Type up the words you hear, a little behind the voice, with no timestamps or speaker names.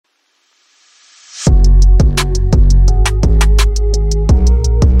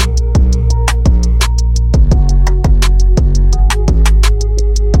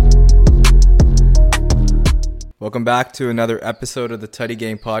Welcome back to another episode of the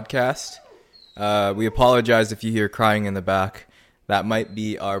Tuddygang Podcast. We apologize if you hear crying in the back. That might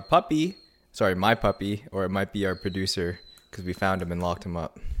be our puppy. Sorry, my puppy, or it might be our producer because we found him and locked him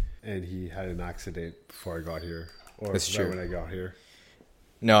up. And he had an accident before I got here. Or That's true. When I got here.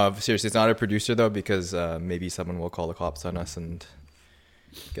 No, seriously, it's not a producer though because maybe someone will call the cops on us and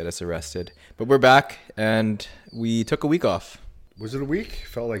get us arrested. But we're back and we took a week off. Was it a week?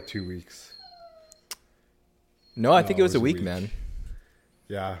 Felt like 2 weeks. No, I think it was a week, man.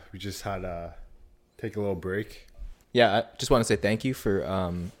 Yeah, we just had to take a little break. Yeah, I just want to say thank you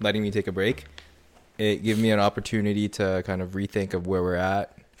for letting me take a break. It gave me an opportunity to kind of rethink of where we're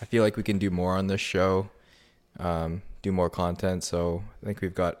at. I feel like we can do more on this show, do more content. So I think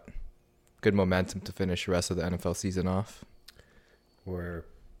we've got good momentum to finish the rest of the NFL season off. We're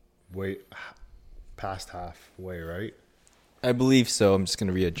way past halfway, right? I believe so. I'm just going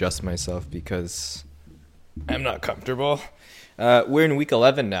to readjust myself because I'm not comfortable. We're in week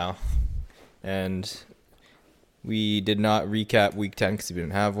 11 now, and we did not recap week 10 because we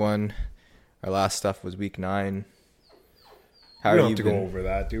didn't have one. Our last stuff was week 9. We don't have to go over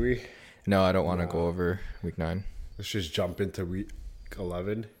that, do we? No, I don't want to go over week 9. Let's just jump into week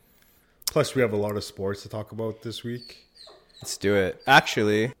 11. Plus, we have a lot of sports to talk about this week. Let's do it.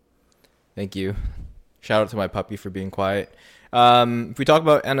 Actually, thank you. Shout out to my puppy for being quiet. If we talk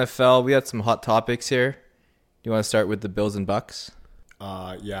about NFL, we had some hot topics here. Do you want to start with the Bills and Bucks?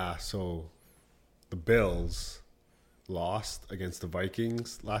 Yeah, so the Bills lost against the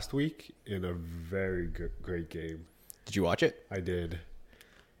Vikings last week in a very great game. Did you watch it? I did.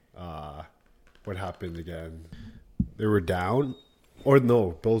 What happened again? They were down. Or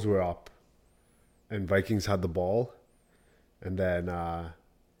no, Bills were up. And Vikings had the ball. And then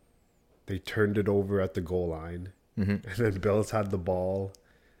they turned it over at the goal line. Mm-hmm. And then Bills had the ball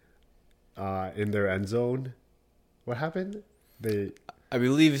in their end zone. What happened? I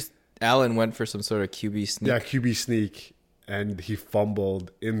believe Allen went for some sort of QB sneak. Yeah, QB sneak. And he fumbled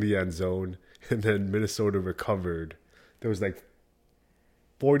in the end zone. And then Minnesota recovered. There was like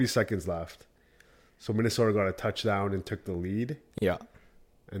 40 seconds left. So Minnesota got a touchdown and took the lead. Yeah.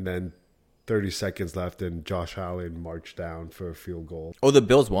 And then 30 seconds left and Josh Allen marched down for a field goal. Oh, the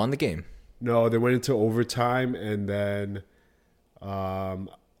Bills won the game? No, they went into overtime and then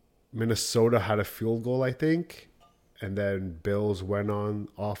Minnesota had a field goal, I think. And then Bills went on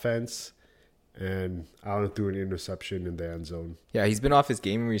offense and Allen threw an interception in the end zone. Yeah, he's been off his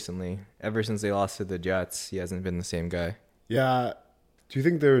game recently. Ever since they lost to the Jets, he hasn't been the same guy. Yeah. Do you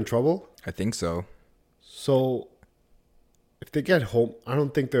think they're in trouble? I think so. So, if they get home, I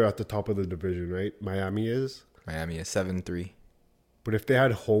don't think they're at the top of the division, right? Miami is. Miami is 7-3. But if they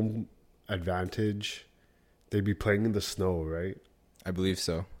had home advantage, they'd be playing in the snow, right? I believe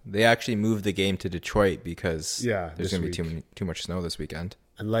so. They actually moved the game to Detroit because there's going to be too much snow this weekend.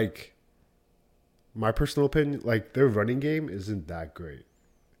 And like, my personal opinion, like their running game isn't that great,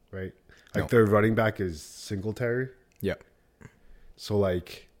 right? Like their running back is Singletary. Yep. So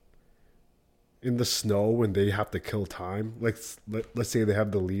like, in the snow when they have to kill time, like let's say they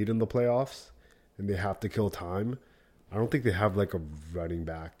have the lead in the playoffs and they have to kill time, I don't think they have like a running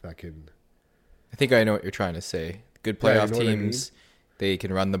back that can. I think I know what you're trying to say. Good playoff teams, they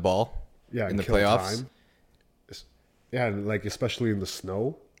can run the ball in the playoffs. Time. Yeah, and like especially in the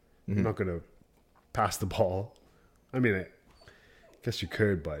snow, you're not going to pass the ball. I mean, I guess you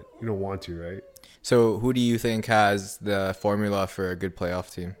could, but you don't want to, right? So who do you think has the formula for a good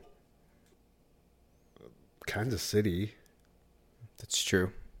playoff team? Kansas City. That's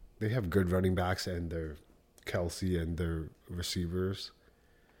true. They have good running backs and their Kelsey and their receivers.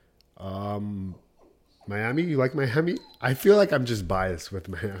 Miami, you like Miami? I feel like I'm just biased with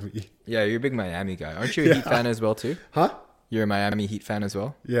Miami. Yeah, you're a big Miami guy. Aren't you a Heat fan as well too? Huh? You're a Miami Heat fan as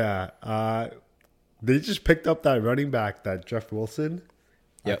well? Yeah. They just picked up that running back, that Jeff Wilson.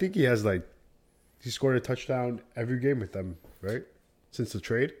 Yep. I think he scored a touchdown every game with them, right? Since the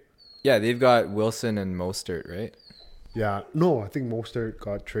trade. Yeah, they've got Wilson and Mostert, right? Yeah. No, I think Mostert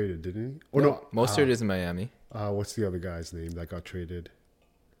got traded, didn't he? Oh, no. Mostert is in Miami. What's the other guy's name that got traded?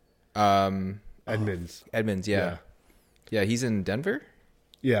 Edmonds. Edmonds, yeah. Yeah, he's in Denver?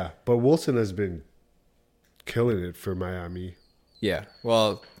 Yeah, but Wilson has been killing it for Miami. Yeah.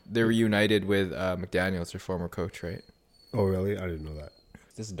 Well, they're reunited with McDaniels, their former coach, right? Oh, really? I didn't know that.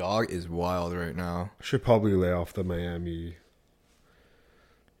 This dog is wild right now. I should probably lay off the Miami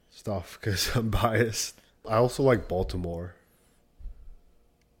stuff because I'm biased. I also like Baltimore.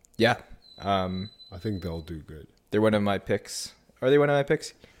 Yeah. I think they'll do good. They're one of my picks. Are they one of my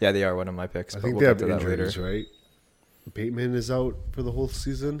picks? Yeah, they are one of my picks. I think they have injuries, right? Bateman is out for the whole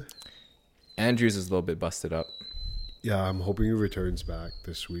season. Andrews is a little bit busted up. Yeah, I'm hoping he returns back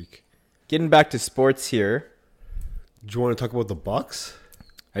this week. Getting back to sports here. Do you want to talk about the Bucks?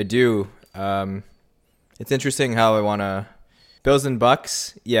 I do. It's interesting how I want to... Bills and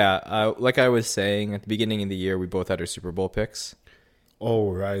Bucks. Yeah, like I was saying at the beginning of the year, we both had our Super Bowl picks.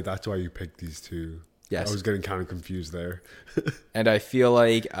 Oh, right. That's why you picked these two. Yes. I was getting kind of confused there. And I feel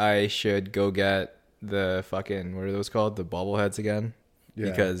like I should go get the fucking... What are those called? The bobbleheads again?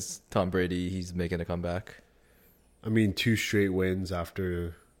 Yeah. Because Tom Brady, he's making a comeback. I mean, 2 straight wins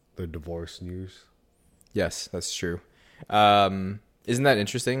after the divorce news. Yes, that's true. Isn't that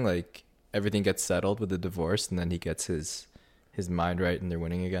interesting? Like, everything gets settled with the divorce, and then he gets his mind right, and they're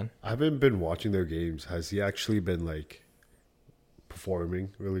winning again. I haven't been watching their games. Has he actually been, like, performing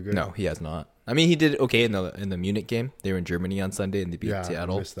really good? No, he has not. I mean, he did okay in the Munich game. They were in Germany on Sunday, and they beat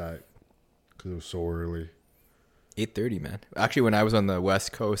Seattle. I missed that because it was so early. 8:30, man. Actually, when I was on the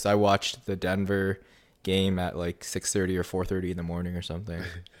West Coast, I watched the Denver game at like 6:30 or 4:30 in the morning or something.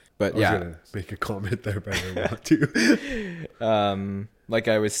 But yeah, I was gonna make a comment there, but I didn't want to. Like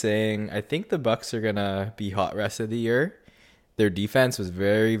I was saying, I think the Bucks are gonna be hot rest of the year. Their defense was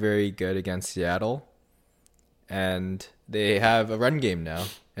very, very good against Seattle, and they have a run game now.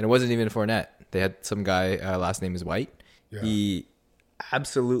 And it wasn't even Fournette. They had some guy, last name is White. Yeah. He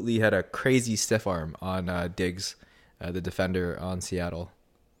absolutely had a crazy stiff arm on Diggs, the defender on Seattle.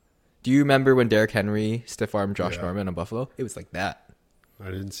 Do you remember when Derrick Henry stiff-armed Josh Norman on Buffalo? It was like that.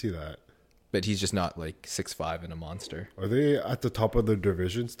 I didn't see that. But he's just not like 6'5" and a monster. Are they at the top of the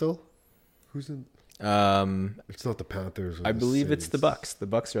division still? Who's in? It's not the Panthers. I believe it's the Bucks. The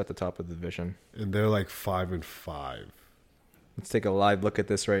Bucks are at the top of the division. And they're like 5-5. Let's take a live look at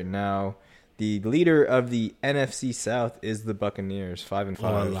this right now. The leader of the NFC South is the Buccaneers, 5-5.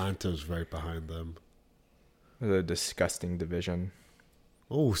 Oh, Atlanta's right behind them. The disgusting division.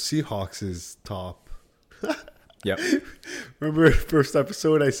 Oh, Seahawks is top. Yep. Remember first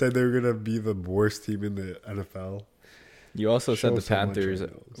episode I said they were going to be the worst team in the NFL? You also said the Panthers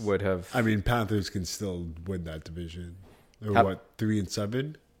would have... I mean, Panthers can still win that division. They're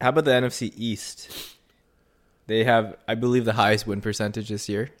 3-7? How about the NFC East? They have, I believe, the highest win percentage this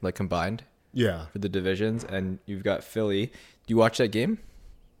year, like combined. Yeah. For the divisions. And you've got Philly. Do you watch that game?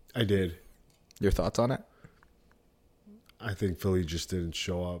 I did. Your thoughts on it? I think Philly just didn't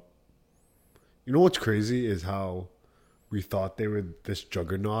show up. You know what's crazy is how we thought they were this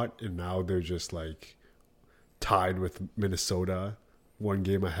juggernaut, and now they're just like tied with Minnesota, 1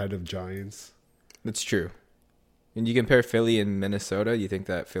 game ahead of Giants. That's true. When you compare Philly and Minnesota, you think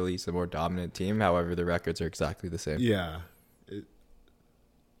that Philly's the more dominant team. However, the records are exactly the same. Yeah.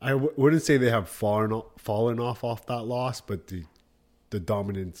 I wouldn't say they have fallen off that loss, but the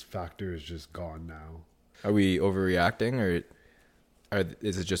dominance factor is just gone now. Are we overreacting, or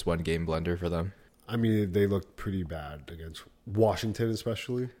is it just 1 game blunder for them? I mean, they looked pretty bad against Washington,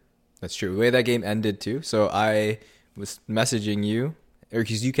 especially. That's true. The way that game ended, too. So I was messaging you, or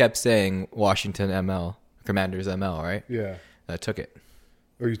because you kept saying Washington ML, Commanders ML, right? Yeah. I took it.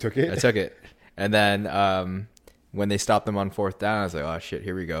 Oh, you took it? I took it. And then when they stopped them on 4th down, I was like, oh, shit,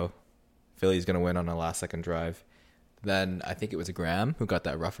 here we go. Philly's going to win on a last-second drive. Then I think it was Graham who got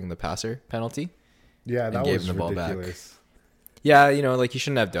that roughing the passer penalty. Yeah, that was ridiculous. Yeah, you know, like he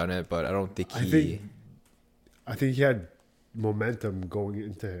shouldn't have done it, but I don't think he... I think he had momentum going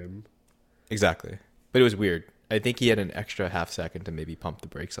into him. Exactly. But it was weird. I think he had an extra half second to maybe pump the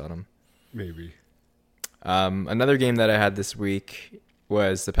brakes on him. Maybe. Another game that I had this week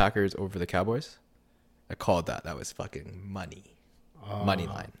was the Packers over the Cowboys. I called that. That was fucking money. Money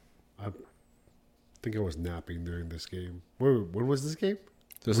line. I think I was napping during this game. When was this game?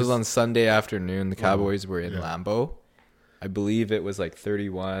 This was on Sunday afternoon. The Cowboys were in Lambeau. I believe it was like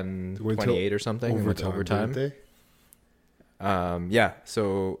 31-28 or something. Overtime. Yeah.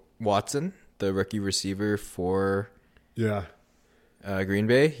 So Watson, the rookie receiver for Green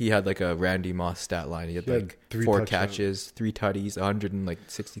Bay, he had like a Randy Moss stat line. He had like 4 catches, 3 tutties,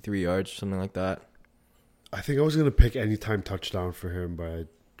 163 yards, something like that. I think I was going to pick anytime touchdown for him, but I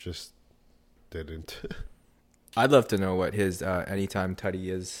just didn't. I'd love to know what his anytime tutty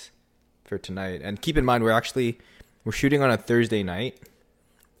is for tonight. And keep in mind, we're shooting on a Thursday night,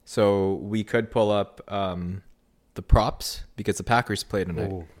 so we could pull up the props because the Packers play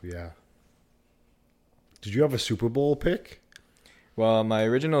tonight. Oh, yeah. Did you have a Super Bowl pick? Well, my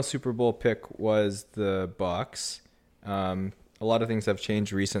original Super Bowl pick was the Bucs. A lot of things have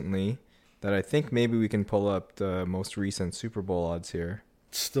changed recently that I think maybe we can pull up the most recent Super Bowl odds here.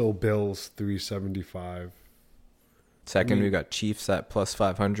 Still Bills 375. Second, we got Chiefs at plus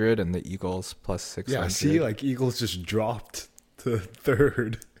 500 and the Eagles plus 600. Yeah, see, like Eagles just dropped to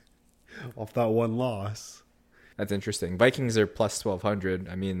 3rd off that 1 loss. That's interesting. Vikings are plus 1,200.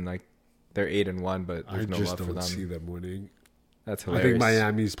 I mean, like, they're 8-1, but there's no love for them. I just don't see them winning. That's hilarious. I think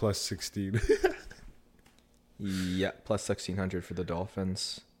Miami's plus 16. Yeah, plus 1,600 for the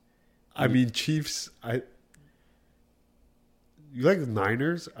Dolphins. I mean, Chiefs. You like the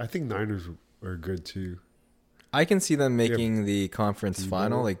Niners? I think Niners are good too. I can see them making the conference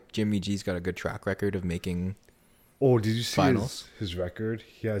final. Like, Jimmy G's got a good track record of making. Oh, did you see finals. His record?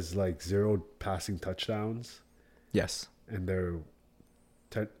 He has like 0 passing touchdowns. Yes. And they're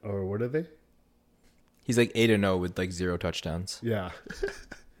 10, or what are they? He's like 8-0 with like 0 touchdowns. Yeah.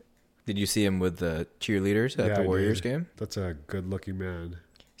 Did you see him with the cheerleaders at the Warriors game? That's a good-looking man.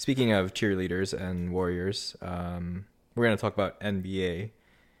 Speaking of cheerleaders and Warriors, we're going to talk about NBA.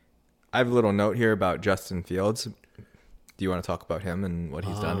 I have a little note here about Justin Fields. Do you want to talk about him and what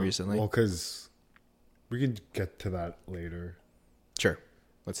he's done recently? Well, because we can get to that later. Sure.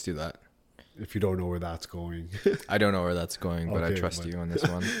 Let's do that. If you don't know where that's going. I don't know where that's going, but I trust you on this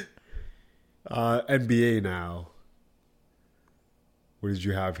one. NBA now. What did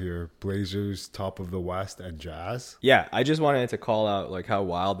you have here? Blazers, top of the West, and Jazz? Yeah, I just wanted to call out like how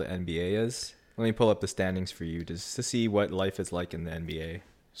wild the NBA is. Let me pull up the standings for you just to see what life is like in the NBA.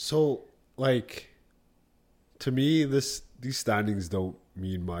 So, like, to me, these standings don't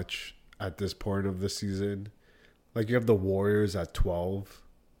mean much at this point of the season. Like, you have the Warriors at 12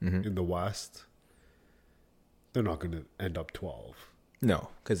 in the West. They're not going to end up 12. No,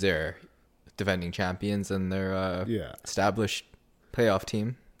 because they're defending champions and they're established playoff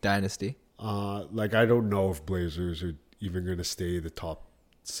team, dynasty. Like, I don't know if Blazers are even going to stay the top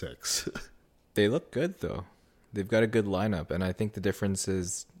 6. They look good, though. They've got a good lineup, and I think the difference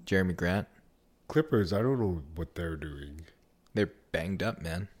is Jeremy Grant. Clippers, I don't know what they're doing. They're banged up,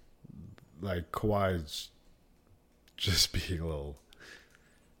 man. Like, Kawhi's just being a little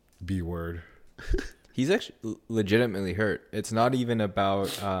B-word. He's actually legitimately hurt. It's not even about...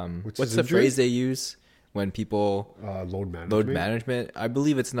 what's the phrase they use when people... Load management? Load management. I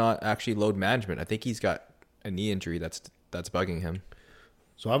believe it's not actually load management. I think he's got a knee injury that's bugging him.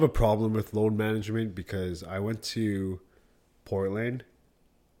 So I have a problem with load management because I went to Portland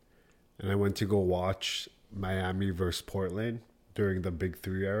and I went to go watch Miami versus Portland during the Big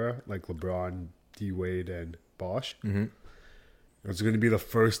Three era, like LeBron, D-Wade, and Bosh. Mm-hmm. It was going to be the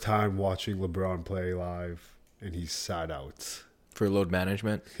first time watching LeBron play live, and he sat out. For load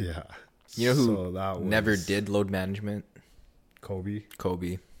management? Yeah. You know who never did load management?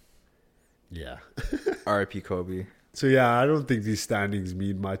 Kobe. Yeah. R.I.P. Kobe. So, yeah, I don't think these standings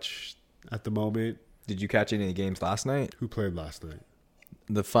mean much at the moment. Did you catch any games last night? Who played last night?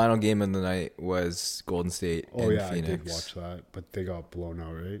 The final game of the night was Golden State and Phoenix. I did watch that, but they got blown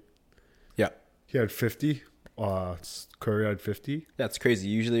out, right? Yeah. He had 50. Curry had 50. That's crazy.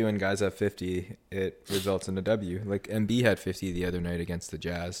 Usually when guys have 50, it results in a W. Like Embiid had 50 the other night against the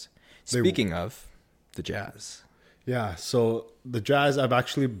Jazz. Speaking of the Jazz. Yeah, so the Jazz, I've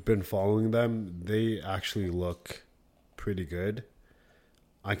actually been following them. They actually look pretty good.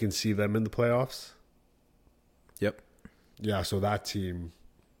 I can see them in the playoffs. Yep. Yeah, so that team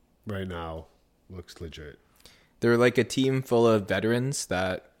right now looks legit. They're like a team full of veterans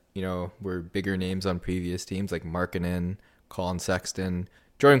that, you know, were bigger names on previous teams, like Markkanen, Colin Sexton,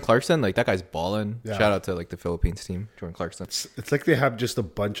 Jordan Clarkson. Like, that guy's balling. Yeah. Shout out to, like, the Philippines team, Jordan Clarkson. It's like they have just a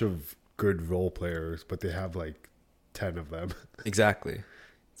bunch of good role players, but they have, like, 10 of them. Exactly.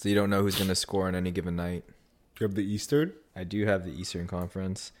 So you don't know who's going to score on any given night. Do you have the Eastern? I do have the Eastern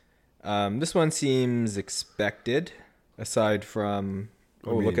Conference. This one seems expected, aside from...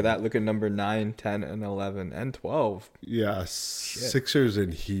 look at that. Look at number 9, 10, and 11, and 12. Yeah, Sixers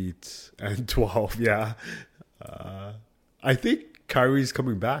and Heat, and 12, yeah. I think Kyrie's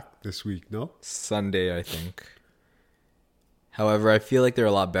coming back this week, no? Sunday, I think. However, I feel like they're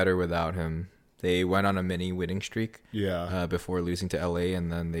a lot better without him. They went on a mini winning streak before losing to LA,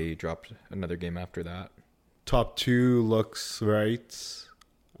 and then they dropped another game after that. Top 2 looks right.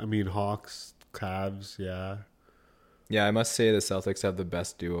 I mean, Hawks, Cavs, yeah. Yeah, I must say the Celtics have the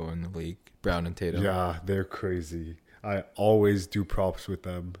best duo in the league, Brown and Tatum. Yeah, they're crazy. I always do props with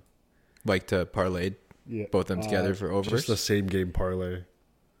them. Like to parlay both of them together for overs? Just the same game parlay.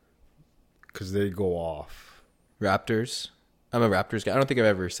 Because they go off. Raptors. I'm a Raptors guy. I don't think I've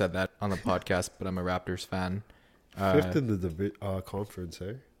ever said that on the podcast, but I'm a Raptors fan. 5th in the conference,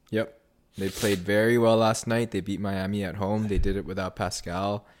 eh? Yep. They played very well last night. They beat Miami at home. They did it without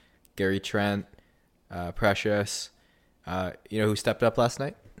Pascal, Gary Trent, Precious. You know who stepped up last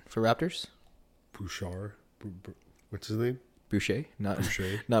night for Raptors? Bouchard. What's his name? Boucher.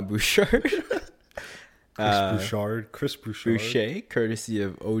 Boucher. Not Bouchard. Chris Bouchard. Boucher, courtesy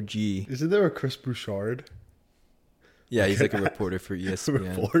of OG. Isn't there a Chris Bouchard? Yeah, he's like a reporter for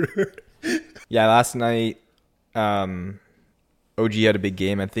ESPN. Reporter. Yeah, last night, OG had a big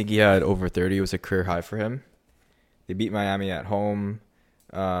game. I think he had over 30. It was a career high for him. They beat Miami at home.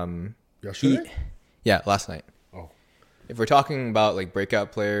 Yesterday? Yeah, last night. Oh. If we're talking about like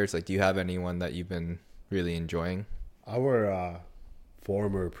breakout players, like do you have anyone that you've been really enjoying? Our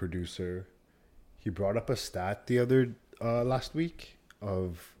former producer, he brought up a stat the other last week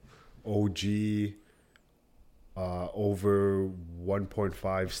of OG over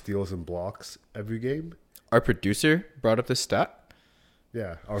 1.5 steals and blocks every game. Our producer brought up this stat?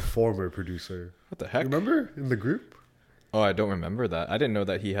 Yeah, our former producer. What the heck? Remember in the group? Oh, I don't remember that. I didn't know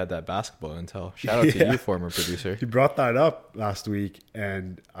that he had that basketball intel. Shout out to you, former producer. He brought that up last week,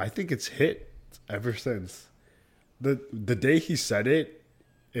 and I think it's hit ever since. The day he said it,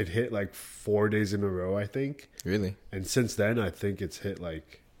 it hit like 4 days in a row, I think. Really? And since then, I think it's hit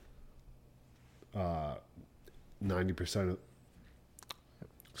like 90%.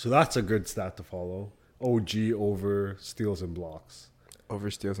 So that's a good stat to follow. OG over steals and blocks.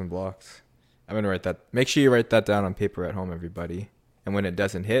 Over steals and blocks. I'm going to write that. Make sure you write that down on paper at home, everybody. And when it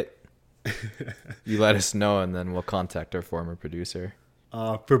doesn't hit, you let us know, and then we'll contact our former producer.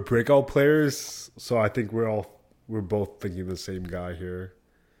 For breakout players, so I think we're both thinking the same guy here.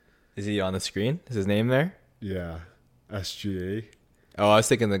 Is he on the screen? Is his name there? Yeah, SGA. Oh, I was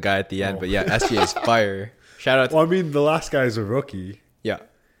thinking the guy at the end, but yeah, SGA's fire. Shout out. Well, I mean, the last guy is a rookie. Yeah.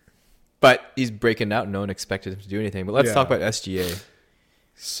 But he's breaking out. No one expected him to do anything. But let's talk about SGA.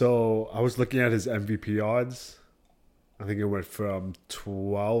 So I was looking at his MVP odds. I think it went from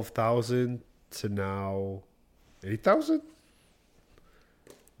 12,000 to now 8,000.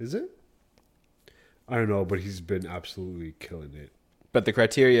 Is it? I don't know, but he's been absolutely killing it. But the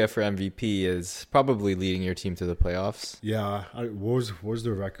criteria for MVP is probably leading your team to the playoffs. Yeah. What was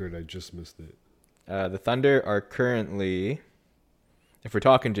the record? I just missed it. The Thunder are currently, if we're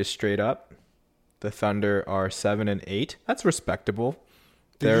talking just straight up, the Thunder are 7-8. That's respectable.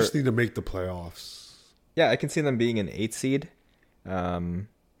 They just need to make the playoffs. Yeah, I can see them being an 8 seed. And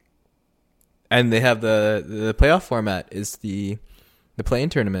they have the playoff format is the play-in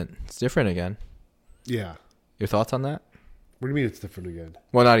tournament. It's different again. Yeah. Your thoughts on that? What do you mean it's different again?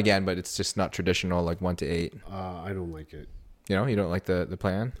 Well, not again, but it's just not traditional, like 1 to 8. I don't like it. You know, you don't like the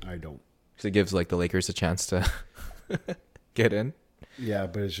plan? I don't. Because it gives like the Lakers a chance to get in. Yeah,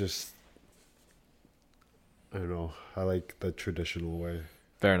 but it's just, I don't know. I like the traditional way.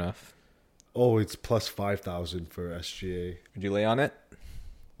 Fair enough. Oh, it's plus 5,000 for SGA. Would you lay on it?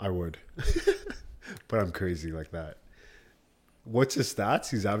 I would. But I'm crazy like that. What's his stats?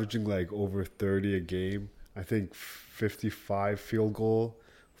 He's averaging like over 30 a game. I think 55 field goal,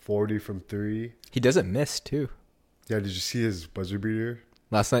 40 from 3. He doesn't miss too. Yeah, did you see his buzzer beater?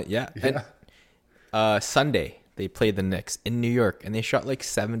 Last night, yeah. Yeah. And, Sunday, they played the Knicks in New York, and they shot like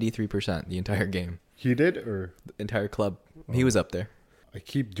 73% the entire game. He did, or? The entire club. Oh. He was up there. I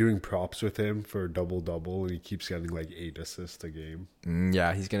keep doing props with him for double-double, and he keeps getting like 8 assists a game.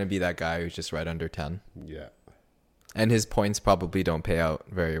 Yeah, he's going to be that guy who's just right under 10. Yeah. And his points probably don't pay out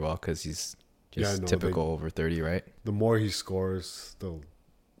very well because he's just typical over 30, right? The more he scores, the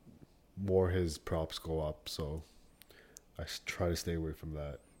more his props go up. So I try to stay away from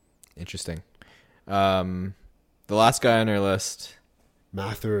that. Interesting. The last guy on our list.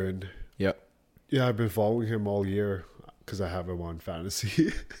 Mathurin. Yep. Yeah, I've been following him all year because I have him on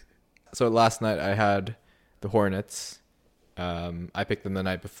fantasy. So last night I had the Hornets. I picked them the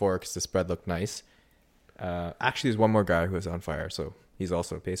night before because the spread looked nice. Actually, there's one more guy who was on fire, so he's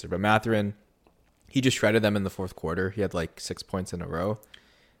also a pacer. But Mathurin, he just shredded them in the fourth quarter. He had like 6 points in a row.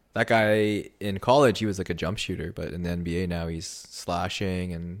 That guy in college, he was like a jump shooter, but in the NBA now he's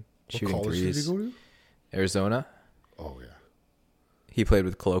slashing and shooting threes. Did he go to? Arizona. Oh yeah. He played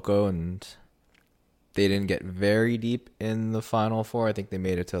with Koloko, and they didn't get very deep in the Final Four. I think they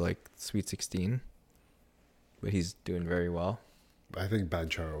made it to like Sweet 16, but he's doing very well. I think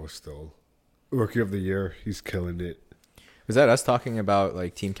Banchero is still Rookie of the Year. He's killing it. Was that us talking about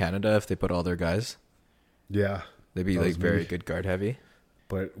like Team Canada if they put all their guys? Yeah, they'd be like very good guard heavy.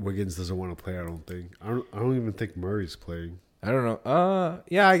 But Wiggins doesn't want to play. I don't think. I don't even think Murray's playing. I don't know.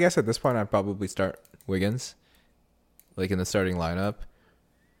 Yeah, I guess at this point I'd probably start Wiggins, like in the starting lineup.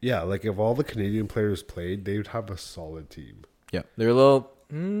 Yeah, like if all the Canadian players played, they would have a solid team. Yeah, they're a little.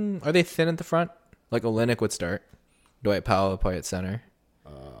 Are they thin at the front? Like Olynyk would start. Dwight Powell would play at center.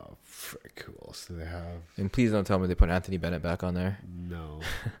 Frick, who else do they have? And please don't tell me they put Anthony Bennett back on there. No.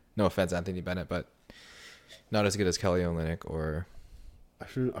 No offense, Anthony Bennett, but not as good as Kelly Olynyk or.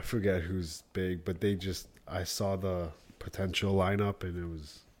 I forget who's big, but I saw the potential lineup and it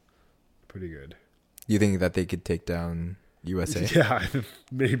was pretty good. You think that they could take down USA? Yeah,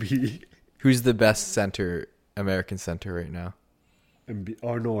 maybe. Who's the best American center right now?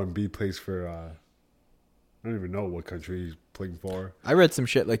 Embiid plays for. I don't even know what country he's playing for. I read some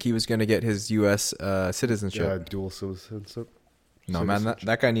shit like he was going to get his U.S. citizenship. Yeah, dual citizenship. No, man,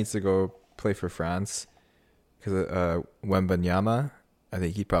 that guy needs to go play for France. Because Wembanyama, I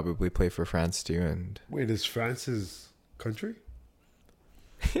think he'd probably play for France too. And wait, is France his country?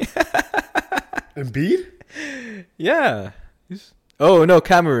 Embiid? Yeah. Oh, no,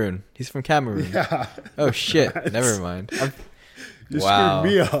 Cameroon. He's from Cameroon. Yeah. Oh, shit. Never mind. You screwed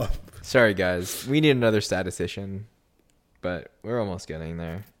me up. Sorry, guys. We need another statistician, but we're almost getting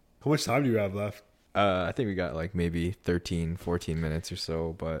there. How much time do you have left? I think we got like maybe 13, 14 minutes or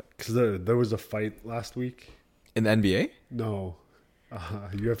so, but... Because there was a fight last week. In the NBA? No.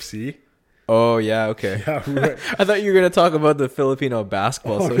 UFC. Oh, yeah, okay. Yeah, right. I thought you were going to talk about the Filipino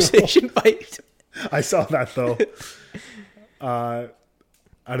Basketball Association fight. I saw that, though.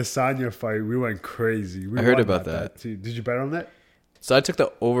 Adesanya fight, we went crazy. I heard about that. Too. Did you bet on that? So I took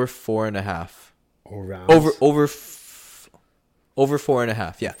the over 4.5. Oh, rounds? Over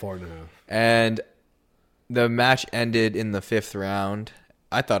 4.5, yeah. 4.5. And the match ended in the 5th round.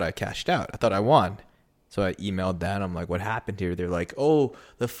 I thought I cashed out. I thought I won. So I emailed that. I'm like, what happened here? They're like, oh,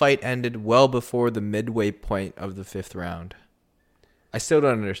 the fight ended well before the midway point of the 5th round. I still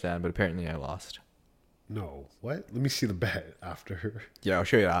don't understand, but apparently I lost. No. What? Let me see the bet after. Yeah, I'll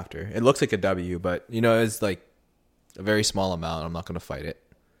show you after. It looks like a W, but, it's like a very small amount. I'm not going to fight it.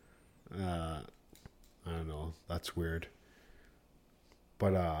 I don't know. That's weird.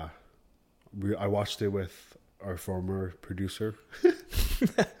 But I watched it with our former producer.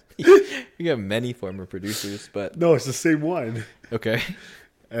 You have many former producers, but... No, it's the same one. Okay.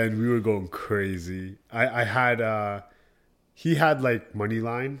 And we were going crazy. I had... he had, like, money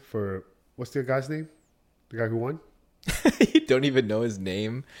line for... What's the guy's name? The guy who won? You don't even know his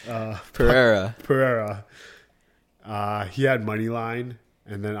name? Pereira. Pereira. He had money line,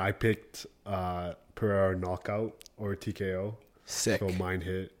 and then I picked Pereira knockout or TKO. Sick. So mine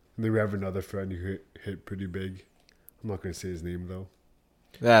hit. And then we have another friend who hit pretty big. I'm not going to say his name, though.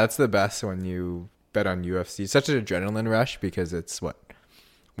 Yeah, that's the best when you bet on UFC. It's such an adrenaline rush because it's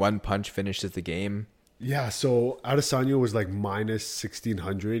one punch finishes the game. Yeah, so Adesanya was like minus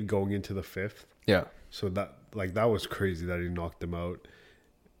 1,600 going into the 5th. Yeah. So that was crazy that he knocked him out.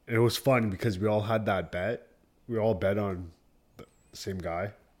 And it was fun because we all had that bet. We all bet on the same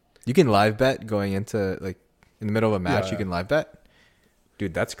guy. You can live bet going into, like, in the middle of a match, Yeah. You can live bet?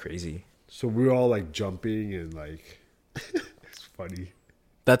 Dude, that's crazy. So we were all like jumping and like, it's funny.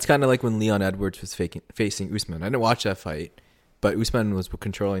 That's kind of like when Leon Edwards was facing Usman. I didn't watch that fight, but Usman was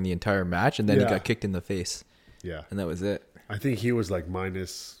controlling the entire match, and then he got kicked in the face. Yeah. And that was it. I think he was like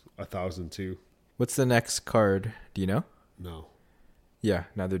minus 1,000 too. What's the next card? Do you know? No. Yeah,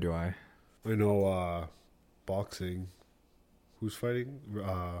 neither do I. I know boxing. Who's fighting?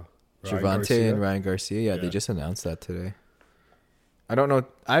 Gervonta and Ryan Garcia. Yeah, they just announced that today. I don't know.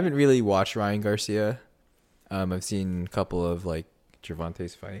 I haven't really watched Ryan Garcia. I've seen a couple of like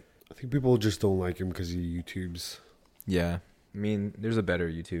Gervonta's fight. I think people just don't like him because he YouTubes. Yeah. I mean, there's a better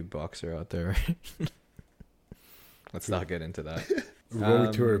YouTube boxer out there. Let's not get into that. We're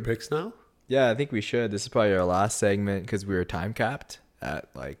going to our picks now? Yeah, I think we should. This is probably our last segment because we were time capped at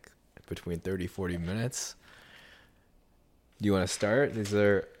like between 30, 40 minutes. Do you want to start? Is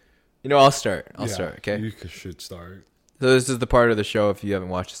there... I'll start. I'll start, okay? You should start. So this is the part of the show, if you haven't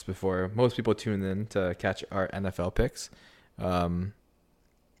watched this before. Most people tune in to catch our NFL picks.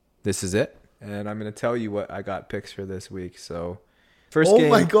 This is it. And I'm going to tell you what I got picks for this week. So, first game... Oh,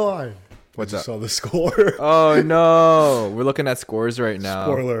 my God. What's I up? saw the score. Oh, no. We're looking at scores right now.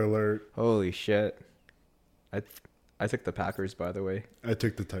 Spoiler alert. Holy shit. I took the Packers, by the way. I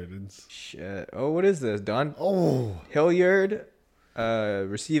took the Titans. Shit. Oh, what is this? Don? Oh. Hilliard,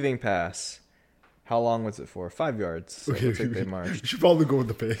 receiving pass. How long was it for? 5 yards. So Okay. it looks like they marched. You should probably go with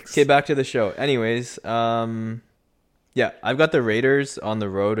the picks. Okay, back to the show. Anyways, yeah, I've got the Raiders on the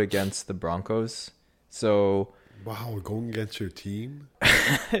road against the Broncos. So... Wow, we're going against your team?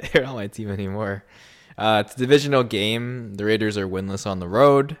 They're not my team anymore. It's a divisional game. The Raiders are winless on the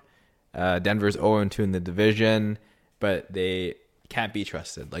road. Denver's 0-2 in the division, but they can't be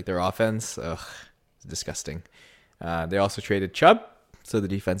trusted. Like, their offense, it's disgusting. They also traded Chubb, so the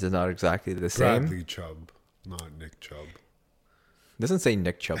defense is not exactly the same. Bradley Chubb, not Nick Chubb. It doesn't say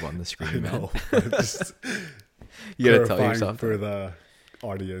Nick Chubb on the screen, man. Just you gotta tell yourself for the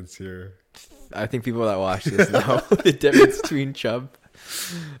audience here. I think people that watch this know the difference between Chubb.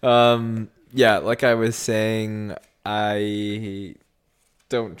 Yeah, like I was saying, I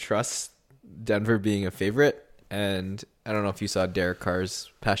don't trust Denver being a favorite. And I don't know if you saw Derek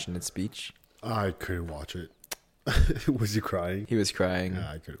Carr's passionate speech. I couldn't watch it. Was he crying? He was crying.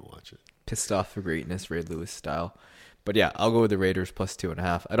 Yeah, I couldn't watch it. Pissed off for greatness, Ray Lewis style. But yeah, I'll go with the Raiders plus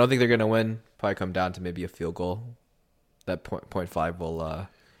 2.5. I don't think they're going to win. Probably come down to maybe a field goal. That 0.5 will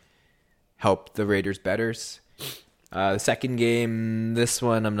help the Raiders bettors. The second game, this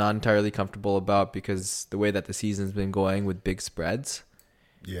one I'm not entirely comfortable about because the way that the season's been going with big spreads.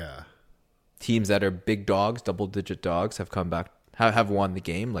 Yeah. Teams that are big dogs, double-digit dogs, have come back, have won the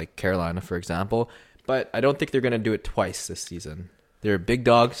game, like Carolina, for example. But I don't think they're going to do it twice this season. They're big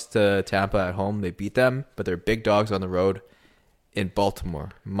dogs to Tampa at home. They beat them, but they're big dogs on the road in Baltimore.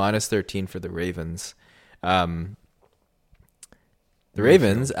 Minus 13 for the Ravens. The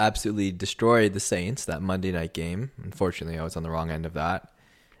Ravens absolutely destroyed the Saints, that Monday night game. Unfortunately, I was on the wrong end of that.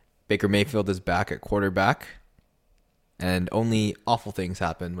 Baker Mayfield is back at quarterback. And only awful things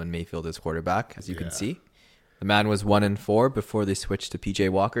happen when Mayfield is quarterback, as you can see. The man was 1-4 before they switched to PJ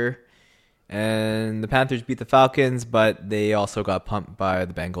Walker. And the Panthers beat the Falcons, but they also got pumped by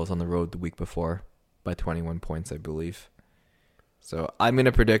the Bengals on the road the week before by 21 points, I believe. So I'm going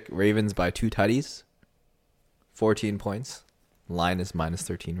to predict Ravens by 2 tutties, 14 points. Line is minus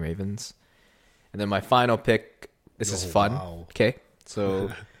 13 Ravens. And then my final pick, this is fun. Wow. Okay, so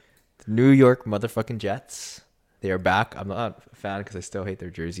the New York motherfucking Jets. They are back. I'm not a fan because I still hate their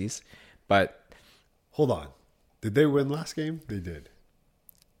jerseys. But hold on. Did they win last game? They did.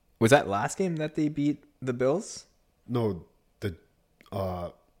 Was that last game that they beat the Bills? No, the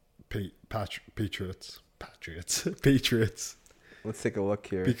Patriots. Patriots. Let's take a look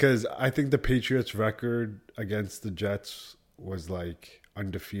here. Because I think the Patriots' record against the Jets was like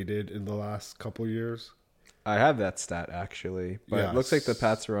undefeated in the last couple of years. I have that stat actually, but it looks like the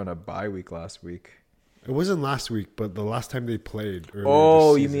Pats were on a bye week last week. It wasn't last week, but the last time they played.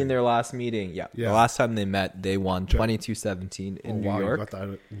 Oh, you mean their last meeting? Yeah. The last time they met, they won 22-17 in New York. You got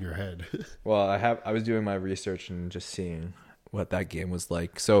that in your head. Well, I was doing my research and just seeing what that game was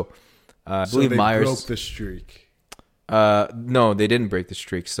like. So, I believe Myers broke the streak. No, they didn't break the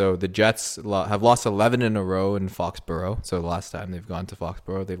streak. So the Jets have lost 11 in a row in Foxborough. So the last time they've gone to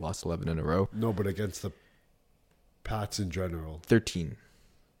Foxborough, they've lost 11 in a row. No, but against the Pats in general. 13.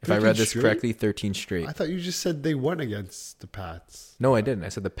 If I read this correctly, 13 straight. I thought you just said they won against the Pats. No, I didn't. I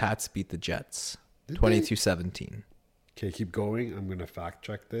said the Pats beat the Jets 22-17. Okay, keep going. I'm going to fact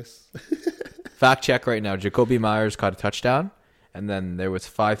check this. Fact check right now. Jacoby Myers caught a touchdown, and then there was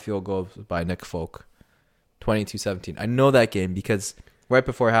 5 field goals by Nick Folk. 22-17. I know that game because right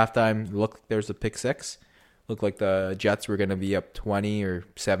before halftime, there was a pick 6. Looked like the Jets were going to be up 20 or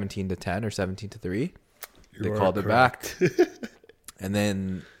 17-10 or 17-3. They called it back. And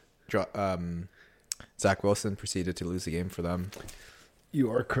then Zach Wilson proceeded to lose the game for them.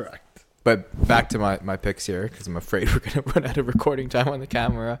 You are correct. But back to my picks here, because I'm afraid we're going to run out of recording time on the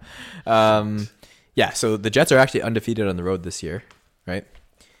camera. So the Jets are actually undefeated on the road this year, right?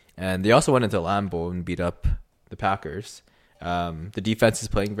 And they also went into Lambeau and beat up the Packers. The defense is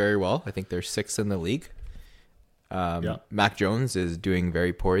playing very well. I think they're 6th in the league. Mac Jones is doing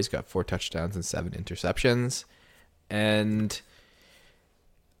very poor. He's got 4 touchdowns and 7 interceptions. And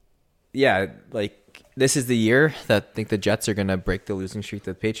this is the year that I think the Jets are going to break the losing streak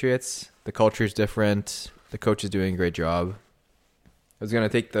to the Patriots. The culture is different. The coach is doing a great job. I was going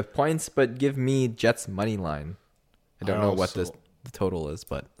to take the points, but give me Jets money line. I don't know what the total is,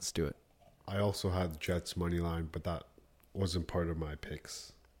 but let's do it. I also had Jets money line, but that wasn't part of my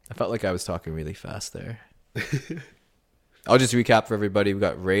picks. I felt like I was talking really fast there. I'll just recap for everybody. We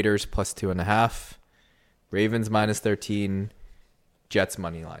got Raiders plus 2.5, Ravens minus 13, Jets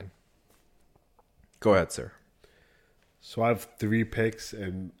money line. Go ahead, sir. So I have 3 picks,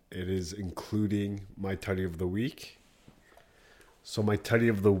 and it is including my tutty of the week. So my tutty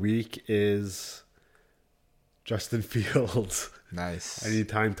of the week is Justin Fields. Nice.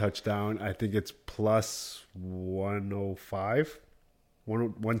 Anytime touchdown. I think it's plus 105,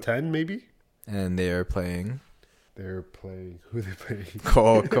 110 maybe. And they are playing. Who are they playing?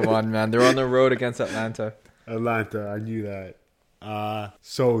 Oh, come on, man. They're on the road against Atlanta. I knew that.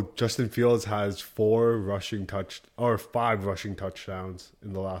 So Justin Fields has 5 rushing touchdowns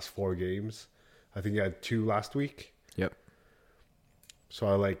in the last 4 games. I think he had 2 last week. Yep. So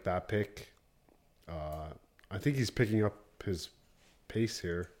I like that pick. I think he's picking up his pace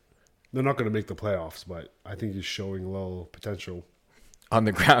here. They're not going to make the playoffs, but I think he's showing a little potential. On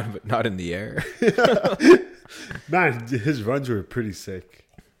the ground, but not in the air. Man, his runs were pretty sick.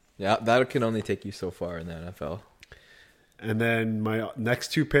 Yeah, that can only take you so far in the NFL. And then my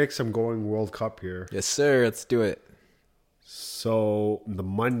next 2 picks, I'm going World Cup here. Yes, sir. Let's do it. So the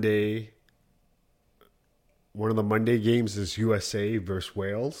Monday, one of the Monday games is USA versus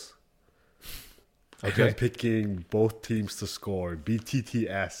Wales. Okay. I'm picking both teams to score.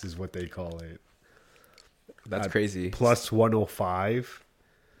 BTTS is what they call it. That's At crazy. Plus 105.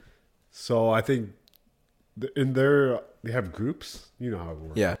 So I think they have groups. You know how it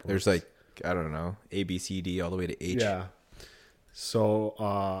works. Yeah, there's like, I don't know, A, B, C, D, all the way to H. Yeah. So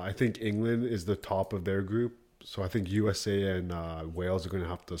I think England is the top of their group. So I think USA and Wales are going to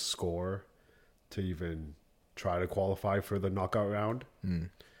have to score to even try to qualify for the knockout round.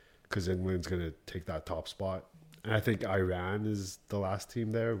 Because England's going to take that top spot. And I think Iran is the last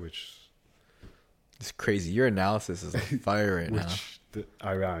team there, which... It's crazy. Your analysis is on fire right now.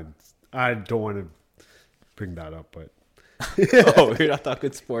 Iran. I don't want to bring that up, but... Oh, we're not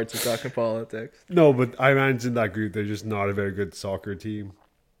talking sports. We're talking politics. No, but Iran's in that group. They're just not a very good soccer team.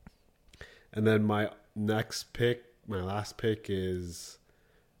 And then my last pick is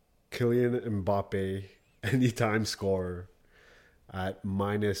Kylian Mbappe, anytime scorer, at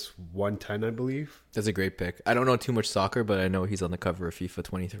minus 110, I believe. That's a great pick. I don't know too much soccer, but I know he's on the cover of FIFA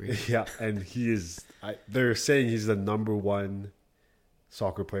 23. Yeah, and he is... they're saying he's the number one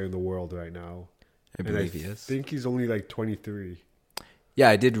soccer player in the world right now. I believe he is. I think he's only like 23. Yeah,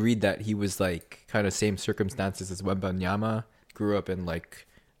 I did read that he was like kind of same circumstances as Wembanyama. Grew up in like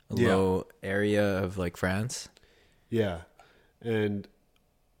a low area of like France. Yeah, and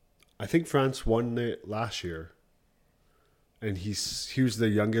I think France won it last year. And he was the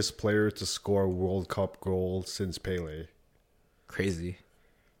youngest player to score a World Cup goal since Pele. Crazy.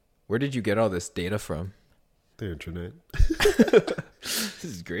 Where did you get all this data from? The internet. This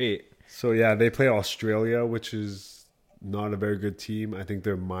is great. So yeah, they play Australia, which is not a very good team. I think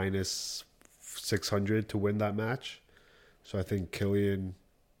they're minus 600 to win that match. So I think Kylian,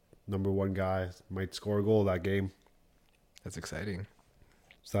 number one guy, might score a goal that game. That's exciting.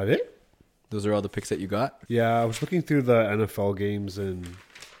 Is that it? Those are all the picks that you got? Yeah, I was looking through the NFL games and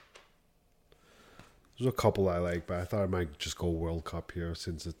there's a couple I like, but I thought I might just go World Cup here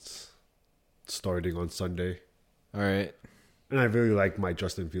since it's starting on Sunday. All right. And I really like my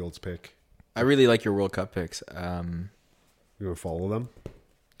Justin Fields pick. I really like your World Cup picks. You want to follow them?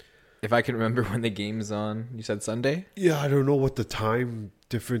 If I can remember when the game's on, you said Sunday? Yeah, I don't know what the time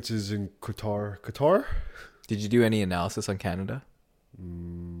difference is in Qatar. Qatar? Did you do any analysis on Canada?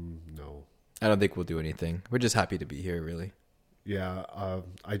 No. I don't think we'll do anything. We're just happy to be here, really. Yeah,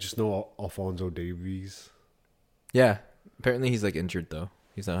 I just know Alphonso Davies. Yeah. Apparently he's like injured, though.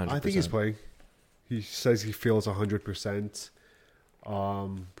 He's not 100%. I think he's playing. He says he feels 100%.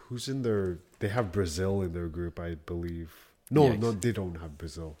 Who's in their... They have Brazil in their group, I believe. No, Yikes. no, they don't have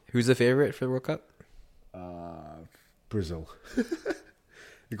Brazil. Who's the favorite for the World Cup? Brazil.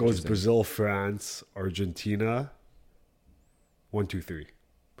 It goes Brazil, France, Argentina. 1, 2, 3.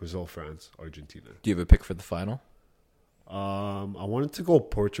 Brazil, France, Argentina. Do you have a pick for the final? I wanted to go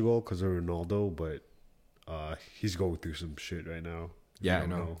Portugal because of Ronaldo, but he's going through some shit right now. Yeah, I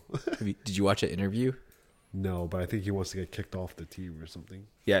know. Did you watch an interview? No, but I think he wants to get kicked off the team or something.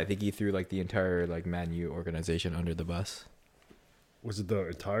 Yeah, I think he threw like the entire like Man U organization under the bus. Was it the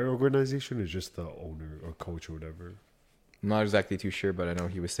entire organization or just the owner or coach or whatever? I'm not exactly too sure, but I know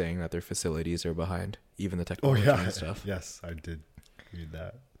he was saying that their facilities are behind, even the technology and stuff. Yes, I did read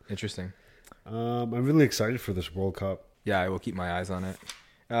that. Interesting. I'm really excited for this World Cup. Yeah, I will keep my eyes on it.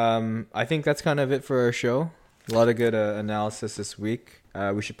 I think that's kind of it for our show. A lot of good analysis this week.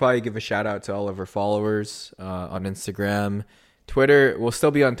 We should probably give a shout out to all of our followers on Instagram, Twitter. We'll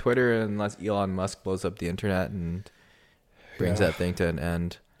still be on Twitter unless Elon Musk blows up the internet and brings that thing to an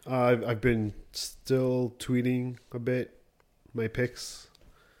end. I've been still tweeting a bit my picks.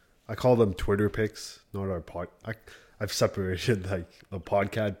 I call them Twitter picks, not our I've separated like the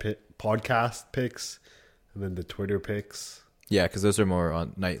podcast picks and then the Twitter picks. Yeah, because those are more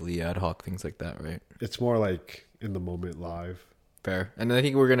on nightly ad hoc things like that, right? It's more like in the moment live. Fair. And I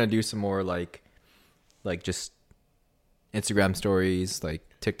think we're gonna do some more like just Instagram stories, like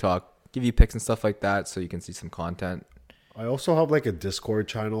TikTok, give you picks and stuff like that, so you can see some content. I also have like a Discord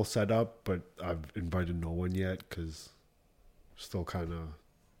channel set up, but I've invited no one yet because still kind of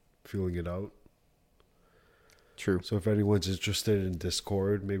feeling it out. True. So if anyone's interested in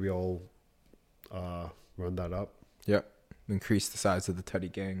Discord, maybe I'll run that up. Yep. Increase the size of the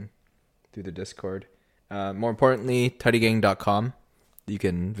Tuddygang through the Discord. More importantly, tuddygang.com. You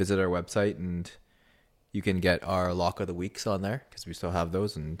can visit our website and you can get our lock of the weeks on there because we still have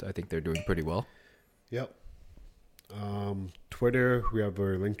those and I think they're doing pretty well. Yep. Twitter, we have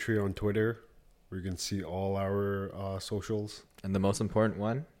our link tree on Twitter where you can see all our socials. And the most important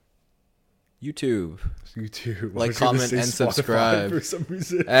one, YouTube. YouTube. Like, I was gonna comment, say and Spotify subscribe. for some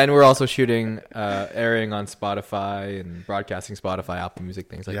reason. And we're also airing on Spotify and broadcasting Spotify, Apple Music,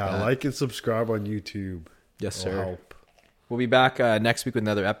 things like that. Yeah, like and subscribe on YouTube. Yes, It'll sir. help. We'll be back next week with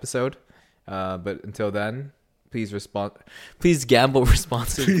another episode. But until then, please gamble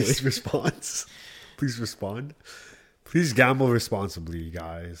responsibly. Please respond. Please gamble responsibly,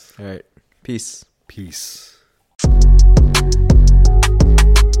 guys. All right. Peace. Peace.